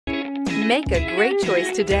Make a great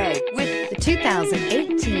choice today with the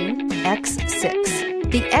 2018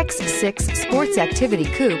 X6. The X6 Sports Activity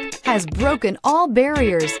Coupe has broken all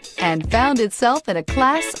barriers and found itself in a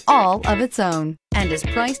class all of its own and is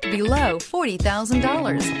priced below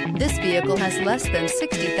 $40,000. This vehicle has less than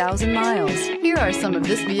 60,000 miles. Here are some of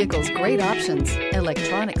this vehicle's great options: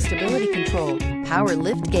 electronic stability control, power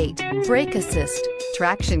lift gate, brake assist,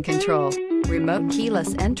 traction control, remote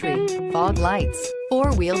keyless entry, fog lights,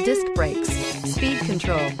 four-wheel disc brakes, speed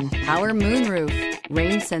control, power moonroof,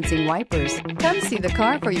 rain sensing wipers. Come see the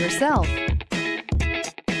car for yourself.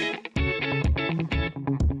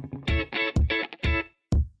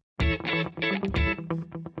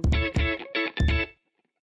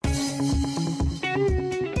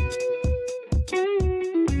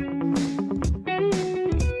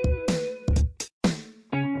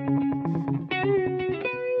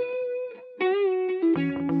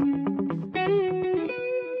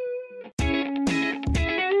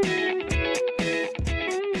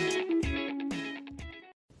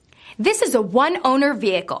 This is a one-owner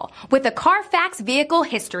vehicle with a Carfax Vehicle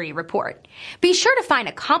History Report. Be sure to find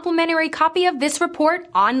a complimentary copy of this report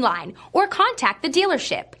online or contact the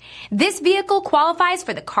dealership. This vehicle qualifies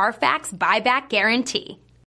for the Carfax Buyback Guarantee.